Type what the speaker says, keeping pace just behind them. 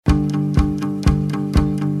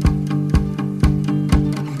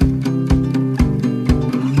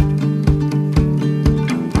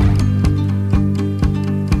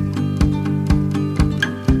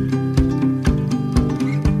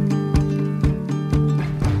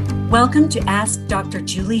Welcome to Ask Dr.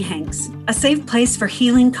 Julie Hanks, a safe place for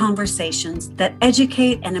healing conversations that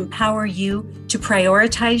educate and empower you to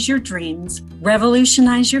prioritize your dreams,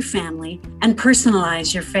 revolutionize your family, and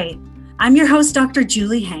personalize your faith. I'm your host, Dr.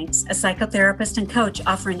 Julie Hanks, a psychotherapist and coach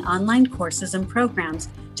offering online courses and programs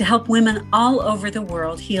to help women all over the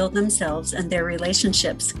world heal themselves and their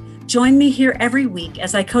relationships. Join me here every week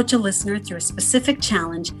as I coach a listener through a specific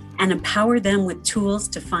challenge and empower them with tools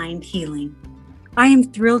to find healing. I am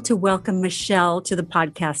thrilled to welcome Michelle to the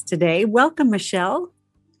podcast today. Welcome, Michelle.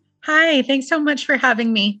 Hi, thanks so much for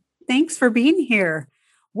having me. Thanks for being here.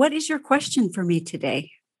 What is your question for me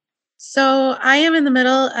today? So I am in the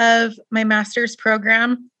middle of my master's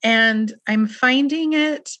program and I'm finding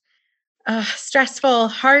it stressful,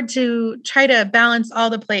 hard to try to balance all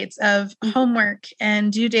the plates of homework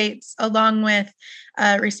and due dates along with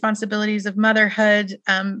responsibilities of motherhood,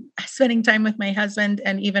 spending time with my husband,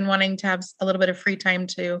 and even wanting to have a little bit of free time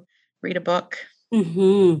to read a book.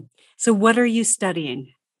 Mm-hmm. So what are you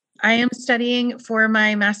studying? I am studying for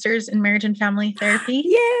my master's in marriage and family therapy.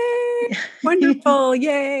 Yay! Wonderful.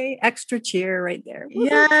 Yay. Extra cheer right there. Woo-hoo.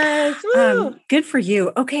 Yes. Good for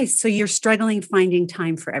you. Okay. So you're struggling finding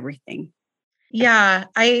time for everything. Yeah.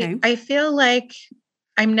 I feel like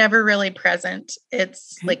I'm never really present.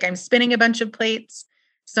 It's like I'm spinning a bunch of plates.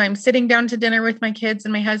 So I'm sitting down to dinner with my kids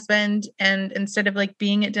and my husband. And instead of like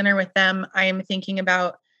being at dinner with them, I am thinking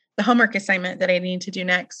about the homework assignment that I need to do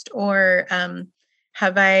next. Or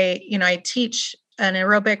I teach an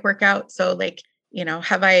aerobic workout. So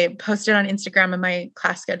have I posted on Instagram and my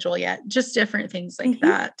class schedule yet? Just different things like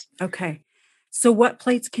that. Okay. So what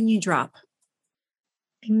plates can you drop?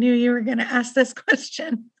 I knew you were going to ask this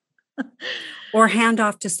question. Or hand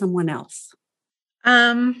off to someone else?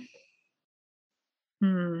 Oh,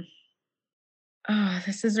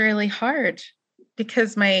 this is really hard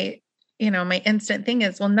because my instant thing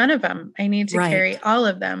is, well, none of them. I need to carry all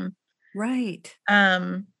of them. Right.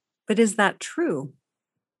 But is that true?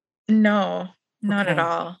 No, not at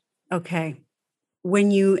all. Okay. When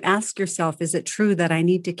you ask yourself, is it true that I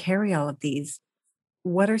need to carry all of these?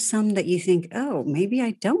 What are some that you think, oh, maybe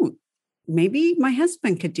I don't? Maybe my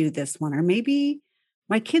husband could do this one, or maybe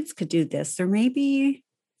my kids could do this, or maybe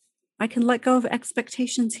I can let go of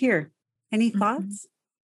expectations here. Any thoughts?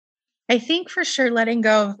 I think for sure letting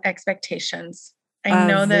go of expectations. I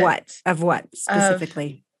know that. Of what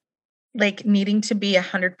specifically? Like needing to be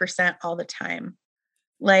 100% all the time.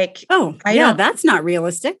 Like, that's not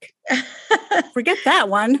realistic. Forget that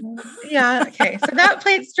one. Yeah. Okay. So that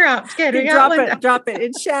plate's dropped. Good. We Drop it.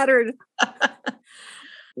 It's shattered.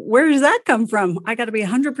 Where does that come from? I got to be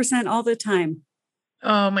 100% all the time.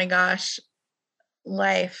 Oh my gosh.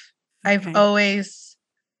 Life. Okay.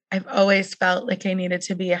 I've always felt like I needed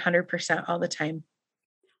to be 100% all the time.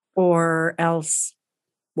 Or else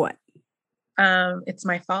what? It's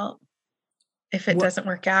my fault. If it doesn't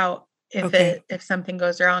work out, if something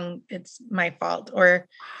goes wrong, it's my fault. Or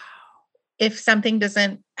if something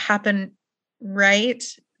doesn't happen right,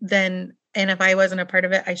 and if I wasn't a part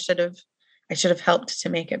of it, I should have helped to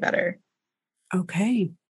make it better.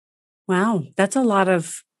 Okay. Wow. That's a lot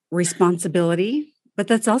of responsibility, but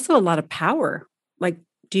that's also a lot of power. Like,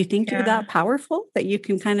 do you think you're that powerful that you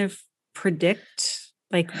can kind of predict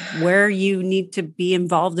like where you need to be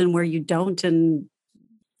involved and where you don't, and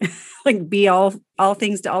like be all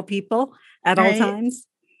things to all people at all times?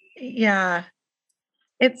 Yeah.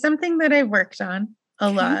 It's something that I've worked on a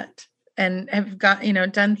lot and have got,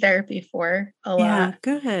 done therapy for a lot. Yeah,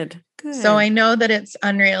 good. So I know that it's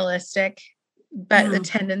unrealistic, but the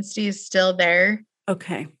tendency is still there.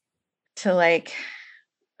 Okay. To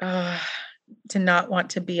to not want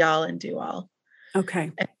to be all and do all.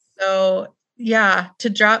 Okay. And so, to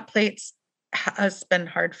drop plates has been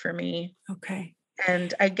hard for me. Okay.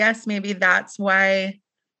 And I guess maybe that's why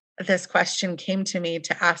this question came to me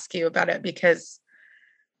to ask you about it, because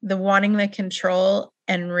the wanting the control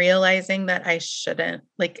and realizing that I shouldn't,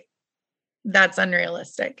 that's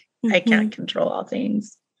unrealistic. I can't control all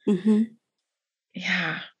things. Mm-hmm.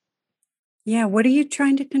 Yeah. Yeah. What are you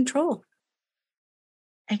trying to control?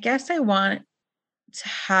 I guess I want to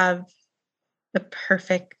have the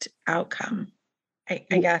perfect outcome. I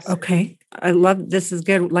guess. Okay. I love, this is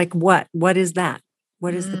good. Like what? What is that?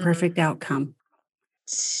 What is the perfect outcome?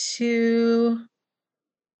 To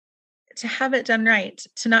have it done right,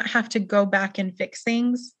 to not have to go back and fix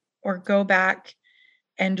things or go back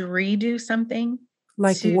and redo something.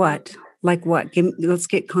 Like what? Like what? Let's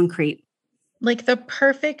get concrete. Like the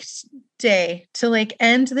perfect day to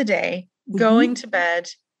end the day, going to bed,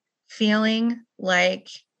 feeling like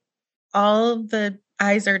all the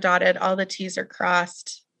I's are dotted, all the T's are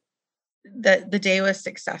crossed, that the day was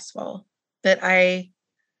successful, that I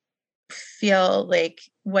feel like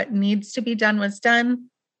what needs to be done was done.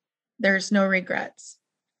 There's no regrets.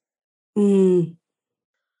 Okay.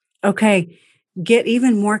 Get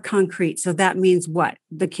even more concrete. So that means what?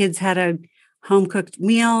 The kids had a home cooked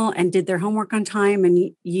meal and did their homework on time,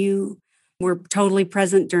 and you were totally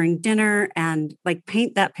present during dinner, and like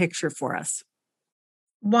paint that picture for us.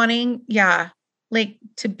 Wanting, like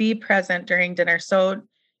to be present during dinner. So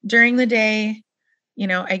during the day,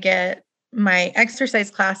 I get my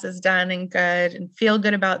exercise classes done and good and feel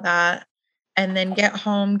good about that. And then get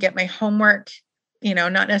home, get my homework,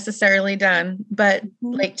 not necessarily done, but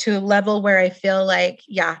like to a level where I feel like,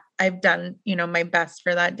 I've done, my best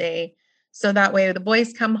for that day. So that way the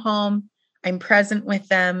boys come home, I'm present with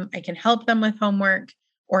them. I can help them with homework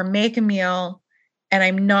or make a meal. And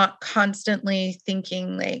I'm not constantly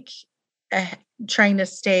thinking like trying to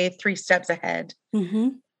stay 3 steps ahead.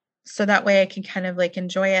 So that way I can kind of like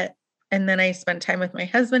enjoy it. And then I spend time with my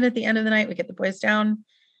husband at the end of the night. We get the boys down,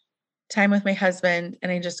 time with my husband,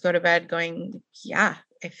 and I just go to bed going, I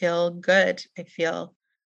feel good. I feel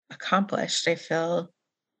accomplished. I feel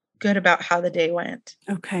good about how the day went.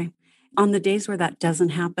 Okay. On the days where that doesn't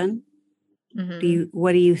happen,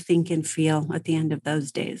 what do you think and feel at the end of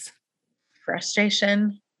those days?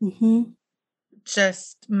 Frustration.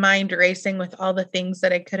 Just mind racing with all the things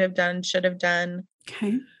that I could have done, should have done.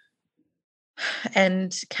 Okay.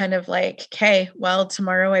 And kind of like, okay, well,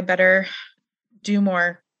 tomorrow I better do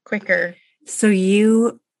more quicker.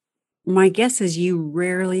 So my guess is you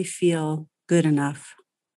rarely feel good enough.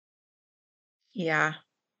 Yeah.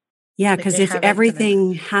 Yeah, because if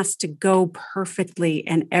everything has to go perfectly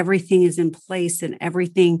and everything is in place and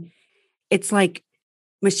everything, it's like,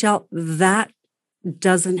 Michelle, that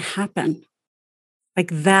doesn't happen. Like,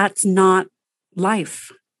 that's not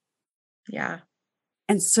life. Yeah.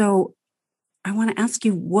 And so I want to ask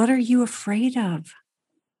you, what are you afraid of?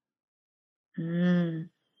 Many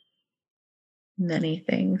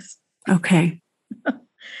things. Okay.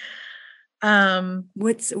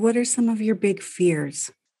 What are some of your big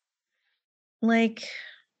fears? Like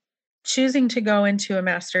choosing to go into a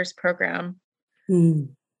master's program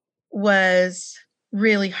was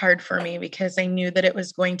really hard for me because I knew that it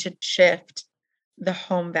was going to shift the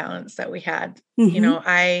home balance that we had.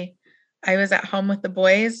 I was at home with the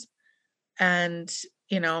boys and,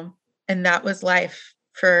 and that was life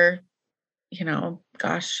for,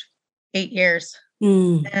 8 years.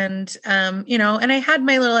 And, and I had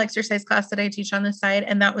my little exercise class that I teach on the side,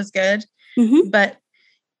 and that was good. But,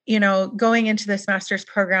 going into this master's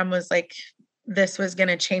program was like, this was going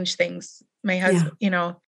to change things. My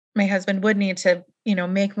husband, my husband would need to,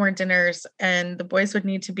 make more dinners, and the boys would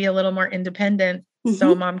need to be a little more independent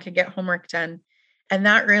so mom could get homework done. And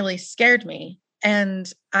that really scared me.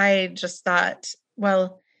 And I just thought,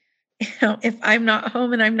 well, if I'm not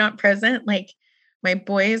home and I'm not present, like my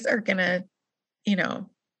boys are going to, I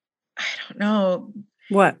don't know.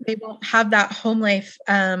 What? They won't have that home life.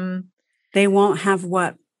 They won't have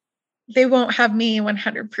what? They won't have me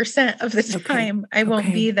 100% of the time. I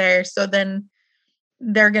won't be there. So then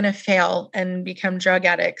they're going to fail and become drug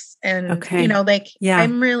addicts. And,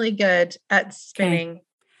 I'm really good at spinning.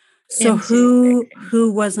 So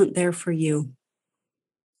who wasn't there for you?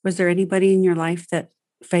 Was there anybody in your life that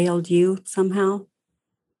failed you somehow?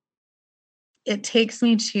 It takes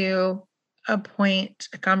me to a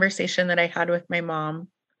conversation that I had with my mom,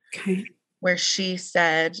 where she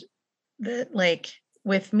said that like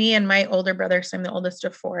with me and my older brother, so I'm the oldest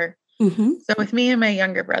of 4. So with me and my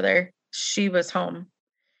younger brother, she was home.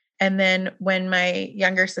 And then when my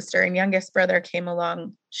younger sister and youngest brother came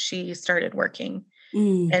along, she started working.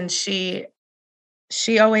 And she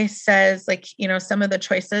always says like, some of the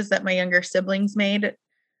choices that my younger siblings made,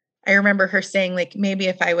 I remember her saying like, maybe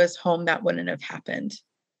if I was home, that wouldn't have happened.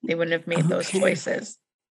 They wouldn't have made those choices.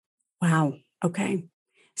 Wow. Okay.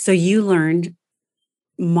 So you learned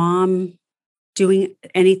mom doing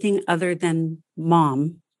anything other than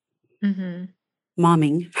momming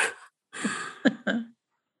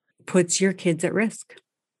puts your kids at risk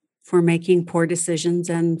for making poor decisions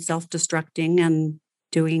and self-destructing and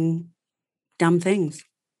doing dumb things.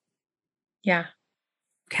 Yeah.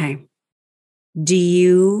 Okay. Do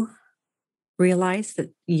you realize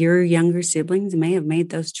that your younger siblings may have made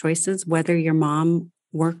those choices, whether your mom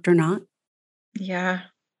worked or not? Yeah.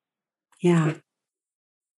 Yeah.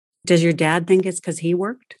 Does your dad think it's because he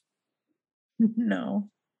worked? No.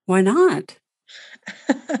 Why not?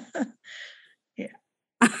 Yeah.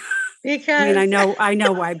 Because I mean, I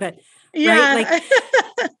know why, but yeah. Right? Like,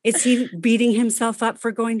 is he beating himself up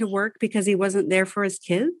for going to work because he wasn't there for his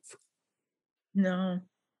kids? No.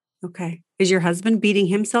 Okay. Is your husband beating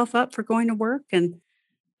himself up for going to work and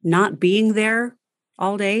not being there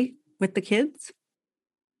all day with the kids?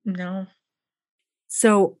 No.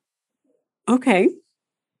 So, okay.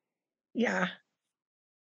 Yeah.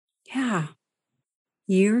 Yeah.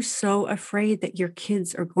 You're so afraid that your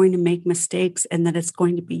kids are going to make mistakes and that it's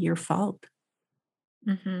going to be your fault.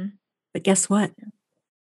 Mm-hmm. But guess what?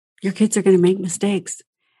 Your kids are going to make mistakes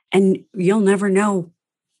and you'll never know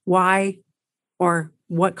why or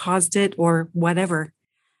what caused it or whatever.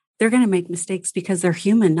 They're going to make mistakes because they're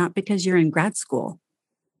human, not because you're in grad school.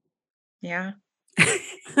 Yeah.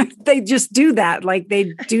 They just do that. Like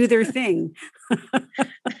they do their thing.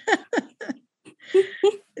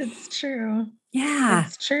 It's true. Yeah.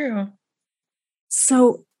 It's true.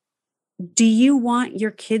 So, do you want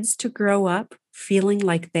your kids to grow up feeling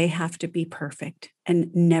like they have to be perfect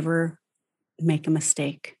and never make a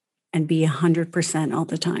mistake and be 100% all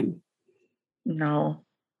the time? No.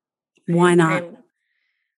 Why not?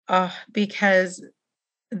 Because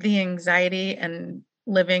the anxiety and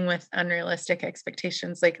living with unrealistic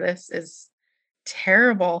expectations like this is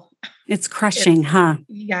terrible. It's crushing, huh?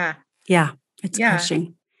 Yeah. Yeah, it's Yeah.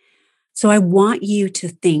 crushing. So I want you to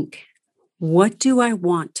think, what do I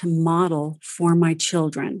want to model for my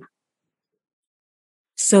children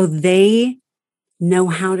so they know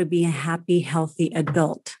how to be a happy, healthy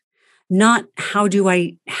adult? Not how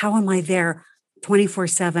am I there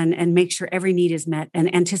 24/7 and make sure every need is met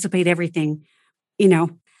and anticipate everything?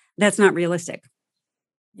 That's not realistic.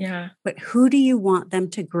 Yeah. But who do you want them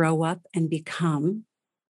to grow up and become?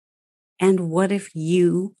 And what if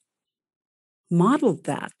you modeled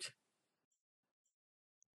that?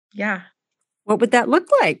 Yeah. What would that look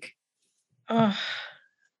like? Oh,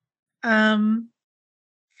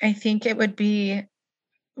 I think it would be,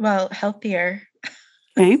 healthier.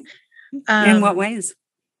 Okay. In what ways?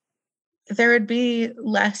 There would be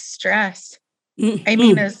less stress. Mm-hmm.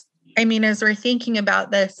 I mean, as we're thinking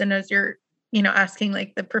about this and as you're, asking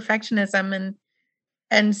like the perfectionism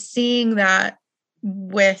and seeing that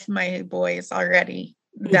with my boys already,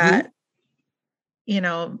 that,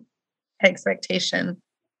 expectation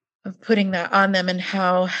of putting that on them and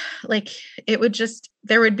how like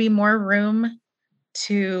there would be more room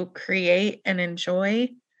to create and enjoy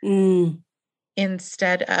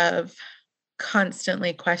instead of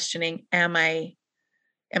constantly questioning, am I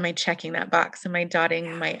checking that box? Am I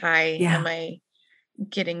dotting my I? Yeah. Am I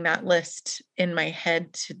getting that list in my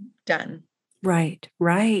head done? Right.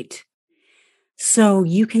 So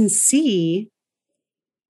you can see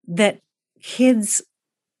that kids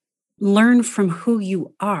learn from who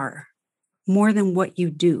you are more than what you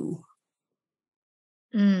do.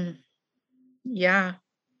 Yeah.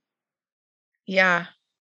 Yeah.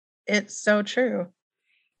 It's so true.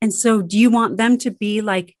 And so do you want them to be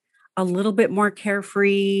like a little bit more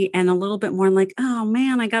carefree and a little bit more like, oh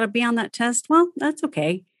man, I got to be on that test? Well, that's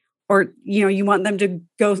okay. Or, you want them to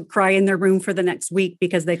go cry in their room for the next week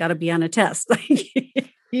because they got to be on a test.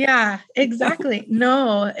 Yeah, exactly.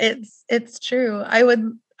 No, it's true. I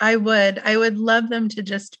would love them to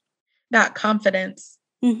just that confidence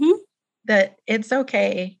that it's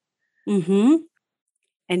okay. And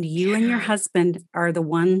you and your husband are the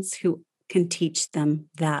ones who can teach them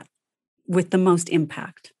that with the most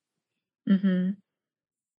impact.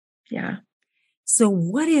 Yeah. So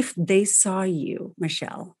what if they saw you,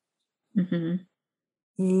 Michelle,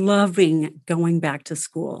 loving going back to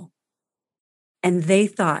school, and they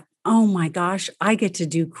thought, oh my gosh, I get to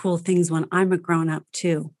do cool things when I'm a grown up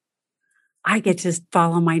too. I get to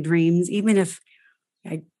follow my dreams, even if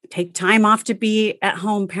I take time off to be at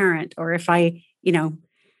home parent, or if I,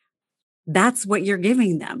 that's what you're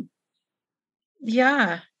giving them.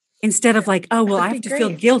 Yeah. Instead of like, oh, well, I have to feel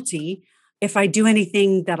guilty if I do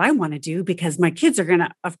anything that I want to do because my kids are going to,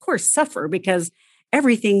 of course, suffer because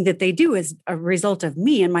everything that they do is a result of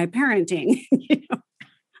me and my parenting.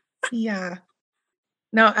 Yeah.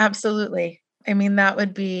 No, absolutely. I mean, that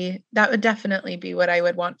would definitely be what I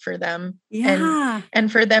would want for them. Yeah.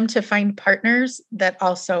 And for them to find partners that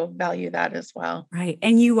also value that as well. Right.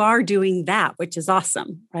 And you are doing that, which is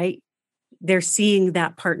awesome, right? They're seeing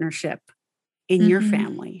that partnership in your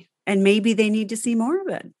family, and maybe they need to see more of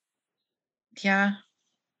it. Yeah.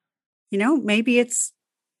 Maybe it's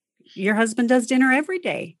your husband does dinner every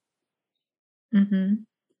day.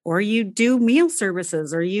 Or you do meal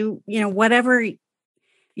services, or whatever.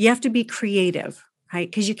 You have to be creative, right?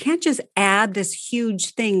 Because you can't just add this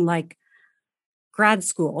huge thing like grad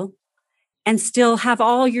school and still have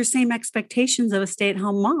all your same expectations of a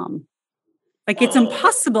stay-at-home mom. Like it's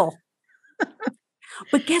impossible.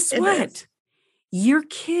 But guess what? Your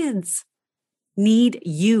kids need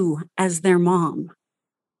you as their mom.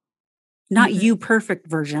 not you perfect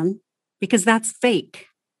version, because that's fake.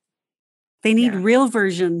 They need real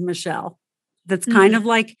version, Michelle. That's kind of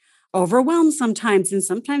like overwhelmed sometimes and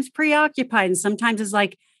sometimes preoccupied. And sometimes it's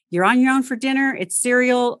like, you're on your own for dinner. It's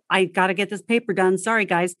cereal. I got to get this paper done. Sorry,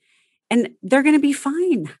 guys. And they're going to be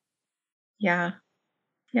fine. Yeah.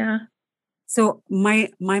 Yeah. So my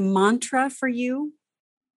mantra for you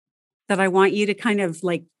that I want you to kind of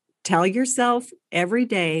like tell yourself every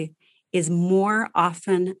day is more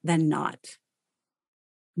often than not.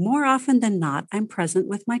 More often than not, I'm present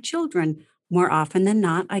with my children. More often than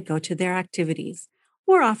not, I go to their activities.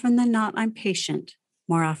 More often than not, I'm patient.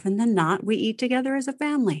 More often than not, we eat together as a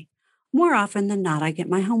family. More often than not, I get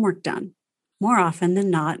my homework done. More often than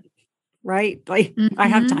not, right? Like I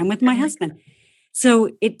have time with my husband. So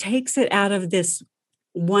it takes it out of this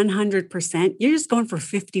 100%. You're just going for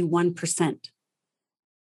 51%.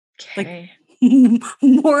 Okay. Like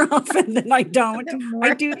more often than I don't.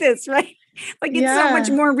 I do this, right? Like it's so much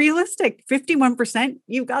more realistic. 51%,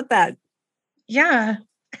 you've got that. Yeah.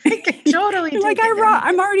 I can totally take like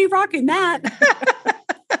I'm already rocking that.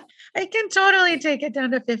 I can totally take it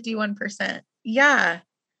down to 51%. Yeah.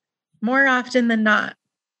 More often than not.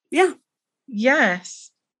 Yeah.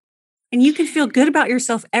 Yes. And you can feel good about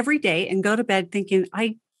yourself every day and go to bed thinking,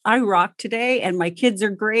 I rock today and my kids are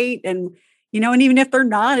great. And, and even if they're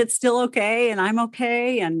not, it's still okay. And I'm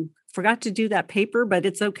okay. And forgot to do that paper, but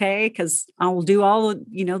it's okay because I will do all,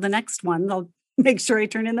 the next one. I'll make sure I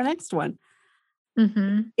turn in the next one.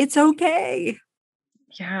 It's okay.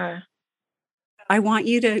 Yeah. I want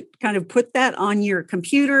you to kind of put that on your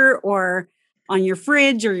computer or on your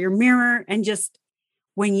fridge or your mirror. And just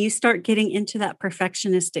when you start getting into that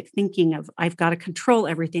perfectionistic thinking of, I've got to control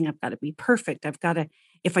everything. I've got to be perfect.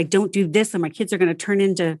 If I don't do this, then my kids are going to turn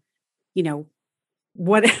into,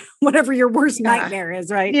 whatever your worst nightmare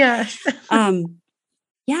is, right? Yes.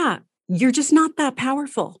 Yeah. You're just not that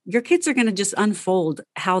powerful. Your kids are going to just unfold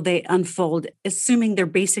how they unfold, assuming their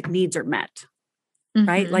basic needs are met,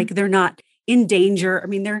 right? Like they're not in danger. I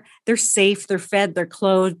mean, they're safe, they're fed, they're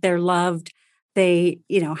clothed, they're loved. They,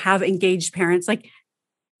 have engaged parents. Like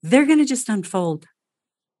they're going to just unfold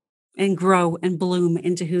and grow and bloom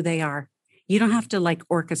into who they are. You don't have to like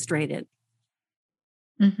orchestrate it.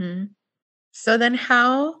 So then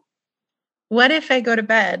what if I go to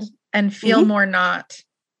bed and feel more not?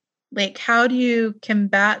 Like, how do you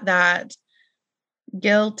combat that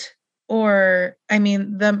guilt or,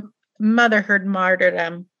 the motherhood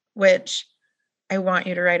martyrdom, which I want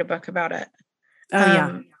you to write a book about it. Oh,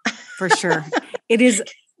 yeah, for sure. It is.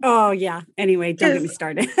 Oh, yeah. Anyway, don't get me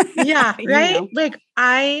started. Yeah. Right.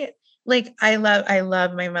 I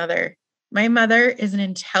love my mother. My mother is an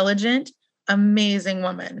intelligent, amazing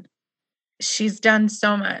woman. She's done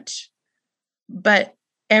so much, but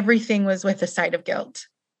everything was with a side of guilt.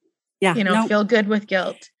 Yeah. Feel good with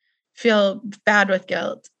guilt, feel bad with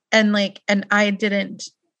guilt. And I didn't,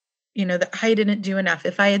 I didn't do enough.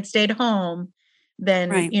 If I had stayed home, then,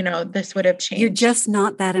 this would have changed. You're just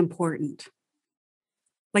not that important.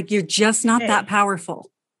 Like you're just not that powerful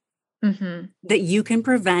that you can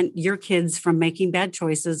prevent your kids from making bad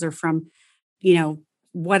choices or from,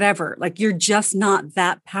 whatever. Like you're just not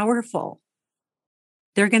that powerful.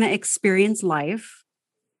 They're going to experience life.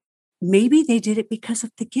 Maybe they did it because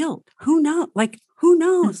of the guilt. Who knows? Who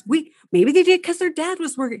knows? Maybe they did because their dad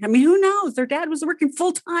was working. I mean, who knows? Their dad was working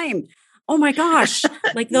full time. Oh my gosh.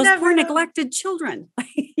 Like those poor neglected children.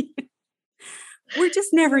 We're just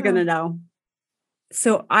never going to know.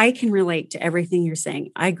 So I can relate to everything you're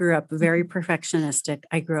saying. I grew up very perfectionistic.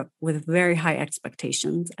 I grew up with very high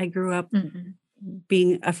expectations. I grew up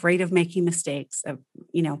being afraid of making mistakes,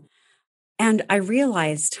 and I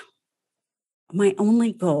realized my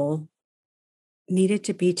only goal needed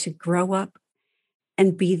to be to grow up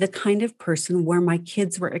and be the kind of person where my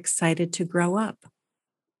kids were excited to grow up.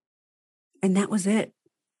 And that was it.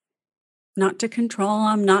 Not to control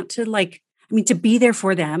them, not to to be there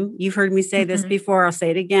for them. You've heard me say this before. I'll say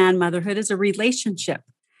it again. Motherhood is a relationship.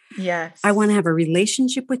 Yes. I want to have a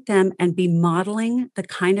relationship with them and be modeling the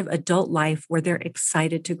kind of adult life where they're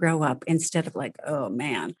excited to grow up instead of like, oh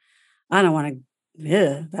man, I don't want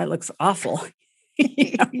to, that looks awful.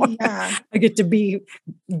 Yeah. I get to be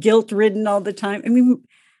guilt-ridden all the time. I mean,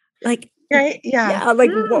 like, right. Yeah.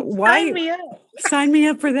 Why? Sign me up. Sign me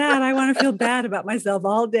up for that. I want to feel bad about myself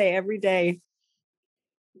all day, every day.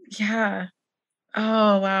 Yeah.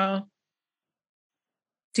 Oh, wow.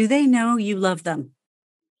 Do they know you love them?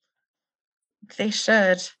 They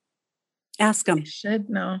should. Ask them. They should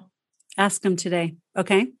know. Ask them today.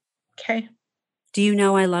 Okay. Okay. Do you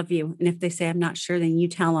know I love you? And if they say, I'm not sure, then you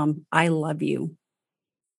tell them I love you.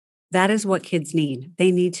 That is what kids need.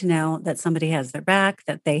 They need to know that somebody has their back,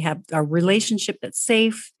 that they have a relationship that's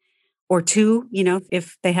safe, or two,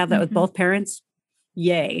 if they have that with both parents,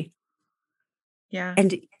 yay. Yeah.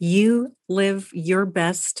 And you live your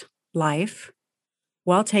best life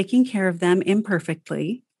while taking care of them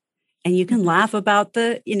imperfectly. And you can laugh about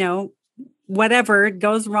the, whatever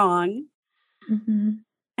goes wrong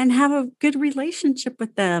and have a good relationship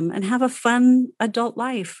with them and have a fun adult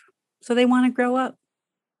life. So they want to grow up.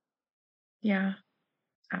 Yeah,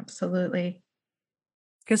 absolutely.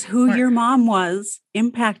 Because who your mom was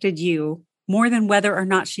impacted you more than whether or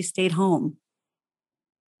not she stayed home.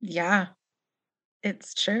 Yeah,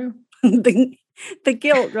 it's true. the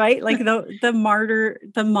guilt, right? Like the martyr,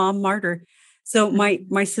 the mom martyr. So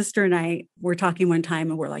my sister and I were talking one time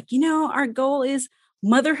and we're like, our goal is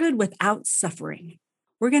motherhood without suffering.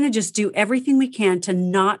 We're going to just do everything we can to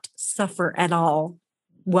not suffer at all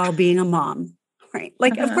while being a mom, right?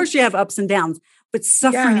 Like, of course you have ups and downs, but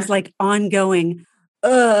suffering is like ongoing.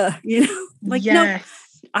 Like, no,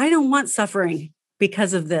 I don't want suffering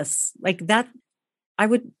because of this. Like that, I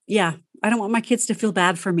don't want my kids to feel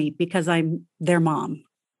bad for me because I'm their mom.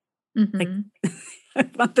 Like, I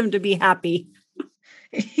want them to be happy.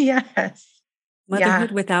 Yes.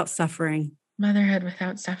 Motherhood without suffering. Motherhood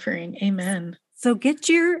without suffering. Amen. So get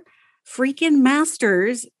your freaking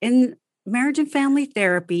master's in marriage and family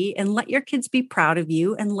therapy and let your kids be proud of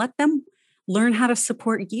you and let them learn how to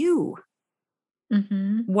support you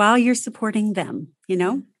while you're supporting them,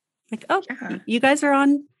 like, you guys are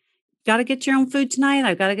got to get your own food tonight.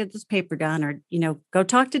 I've got to get this paper done, or, go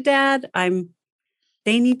talk to dad.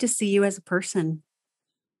 They need to see you as a person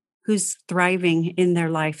who's thriving in their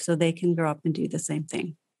life so they can grow up and do the same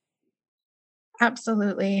thing.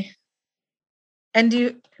 Absolutely. And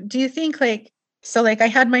do you think I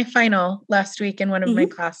had my final last week in one of my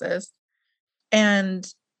classes, and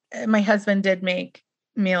my husband did make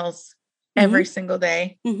meals every single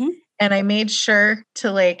day. And I made sure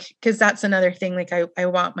to because that's another thing. I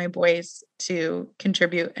want my boys to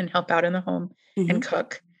contribute and help out in the home and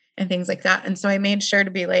cook and things like that. And so I made sure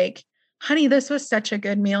to be like, honey, this was such a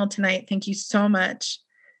good meal tonight. Thank you so much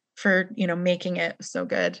for, making it so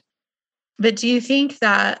good. But do you think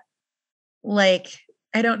that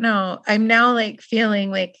I don't know, I'm now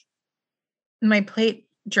feeling my plate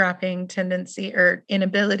dropping tendency or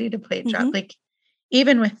inability to plate drop,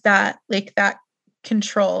 even with that, that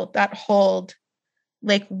control, that hold,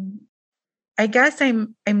 I guess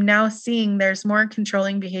I'm now seeing there's more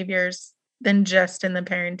controlling behaviors than just in the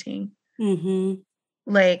parenting.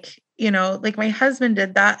 My husband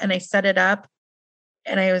did that and I set it up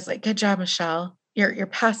and I was like, good job, Michelle, you're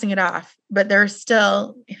passing it off, but there's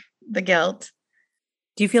still the guilt.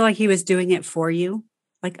 Do you feel like he was doing it for you?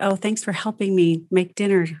 Like, oh, thanks for helping me make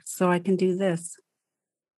dinner so I can do this.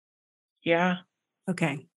 Yeah.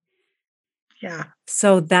 Okay. Yeah.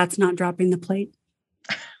 So that's not dropping the plate.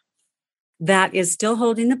 That is still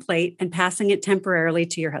holding the plate and passing it temporarily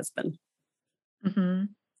to your husband.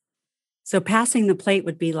 So passing the plate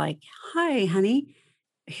would be like, hi, honey,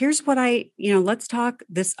 here's what let's talk.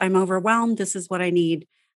 I'm overwhelmed. This is what I need.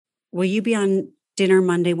 Will you be on dinner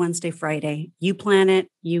Monday, Wednesday, Friday? You plan it,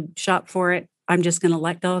 you shop for it. I'm just going to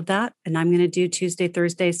let go of that. And I'm going to do Tuesday,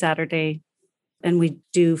 Thursday, Saturday. And we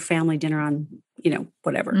do family dinner on,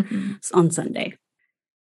 whatever, on Sunday.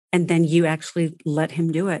 And then you actually let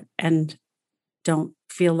him do it and don't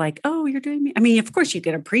feel like, oh, you're doing me. I mean, of course you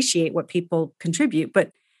can appreciate what people contribute,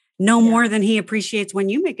 but no more than he appreciates when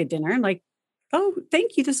you make a dinner. Like, oh,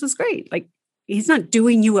 thank you. This was great. Like, he's not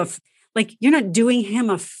doing you you're not doing him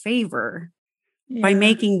a favor by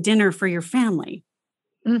making dinner for your family.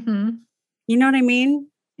 You know what I mean?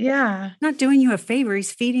 Yeah. Not doing you a favor.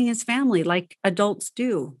 He's feeding his family like adults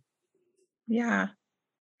do. Yeah.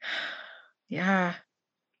 Yeah.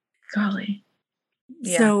 Golly.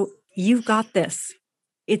 Yeah. So you've got this.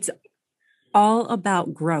 It's all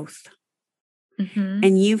about growth.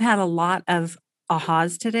 And you've had a lot of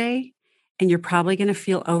ahas today, and you're probably going to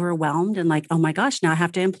feel overwhelmed and like, oh my gosh, now I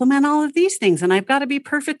have to implement all of these things and I've got to be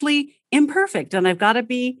perfectly imperfect and I've got to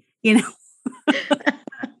be,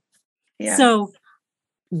 So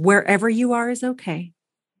wherever you are is okay.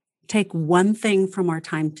 Take one thing from our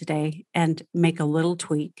time today and make a little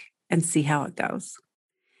tweak and see how it goes.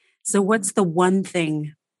 So what's the one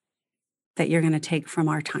thing that you're going to take from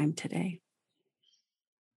our time today?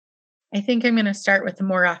 I think I'm going to start with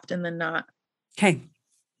more often than not. Okay.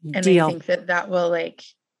 And deal. I think that will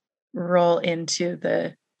roll into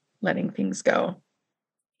the letting things go.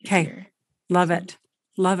 Okay. Love it.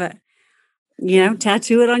 Love it.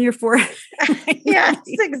 Tattoo it on your forehead. Yes,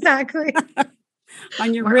 exactly.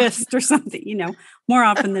 on your wrist or something, more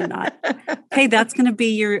often than not. Okay, that's going to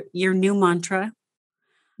be your new mantra.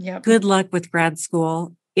 Yep. Good luck with grad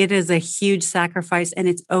school. It is a huge sacrifice, and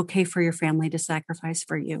it's okay for your family to sacrifice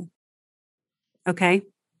for you. Okay?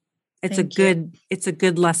 It's a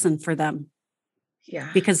good lesson for them. Yeah.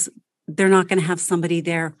 Because they're not going to have somebody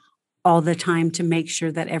there all the time to make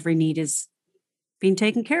sure that every need is being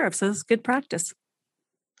taken care of. So it's good practice.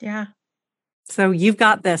 Yeah. So you've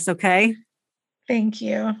got this, okay? Thank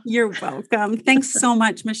you. You're welcome. Thanks so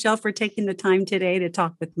much, Michelle, for taking the time today to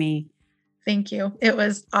talk with me. Thank you. It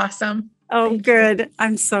was awesome. Oh, good.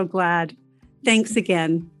 I'm so glad. Thanks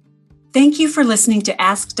again. Thank you for listening to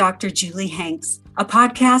Ask Dr. Julie Hanks, a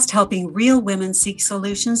podcast helping real women seek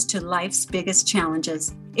solutions to life's biggest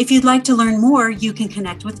challenges. If you'd like to learn more, you can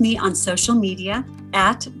connect with me on social media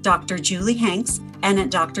at Dr. Julie Hanks and at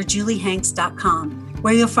drjuliehanks.com,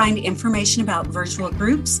 where you'll find information about virtual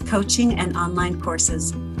groups, coaching, and online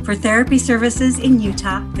courses. For therapy services in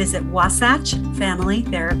Utah, visit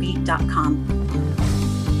wasatchfamilytherapy.com.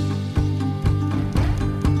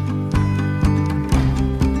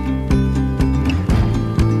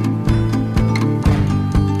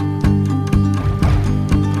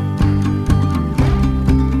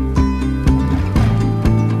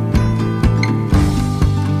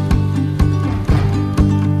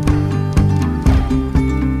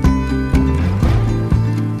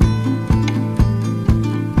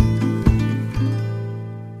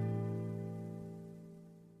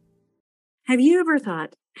 Have you ever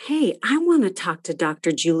thought, hey, I want to talk to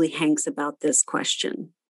Dr. Julie Hanks about this question?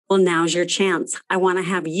 Well, now's your chance. I want to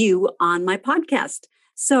have you on my podcast.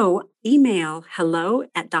 So email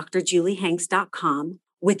hello@drjuliehanks.com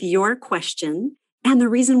with your question and the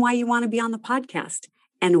reason why you want to be on the podcast.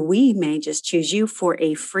 And we may just choose you for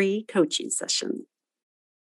a free coaching session.